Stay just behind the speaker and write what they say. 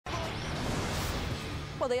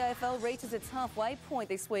Well, the AFL reaches its halfway point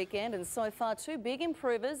this weekend, and so far two big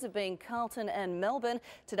improvers have been Carlton and Melbourne.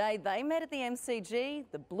 Today they met at the MCG,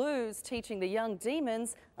 the Blues teaching the young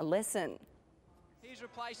Demons a lesson.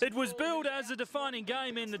 It was billed as a defining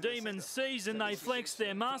game in the Demons' season. They flexed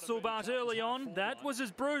their muscle, but early on, that was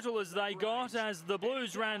as brutal as they got as the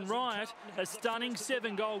Blues ran riot. A stunning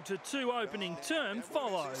 7-goal-2 opening term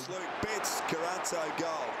followed.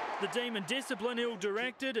 The Demon discipline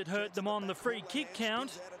ill-directed. It hurt them on the free kick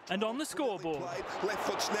count and on the scoreboard. Left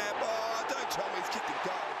foot snap. Oh, don't tell me he's kicked a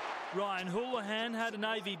goal. Ryan Houlihan had a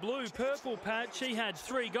navy blue-purple patch. He had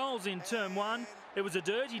 3 goals in term 1. It was a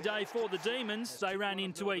dirty day for the Demons. They ran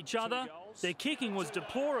into each other. Their kicking was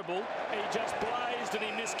deplorable. He just blazed and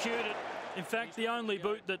he miscued it. In fact, the only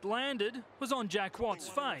boot that landed was on Jack Watt's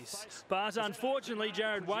face. But unfortunately,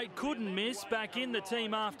 Jared Waite couldn't miss. Back in the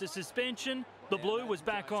team after suspension, the Blue was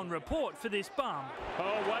back on report for this bump.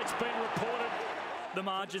 Oh, Waite's been reported. The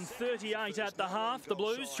margin 38 at the half. The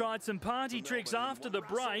Blues tried some party tricks after the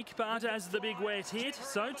break, but as the big wet hit,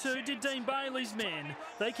 so too did Dean Bailey's men.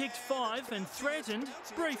 They kicked 5 and threatened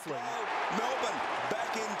briefly. Melbourne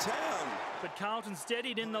back in town. But Carlton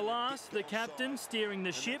steadied in the last, the captain steering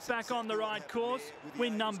the ship back on the right course.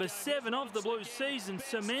 Win number 7 of the Blues season,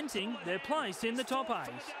 cementing their place in the top 8.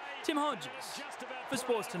 Tim Hodges for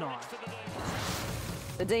Sports Tonight.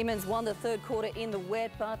 The Demons won the third quarter in the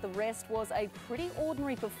wet, but the rest was a pretty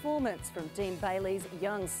ordinary performance from Dean Bailey's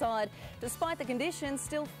young side. Despite the conditions,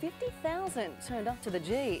 still 50,000 turned up to the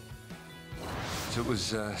G. So it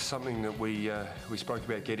was something that we spoke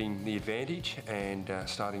about, getting the advantage and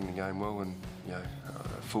starting the game well, and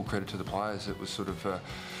full credit to the players. It was sort of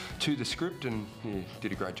to the script, and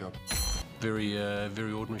did a great job. Very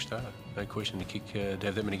ordinary start, no question. To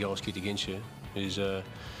have that many goals kicked against you is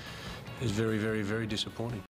very disappointing.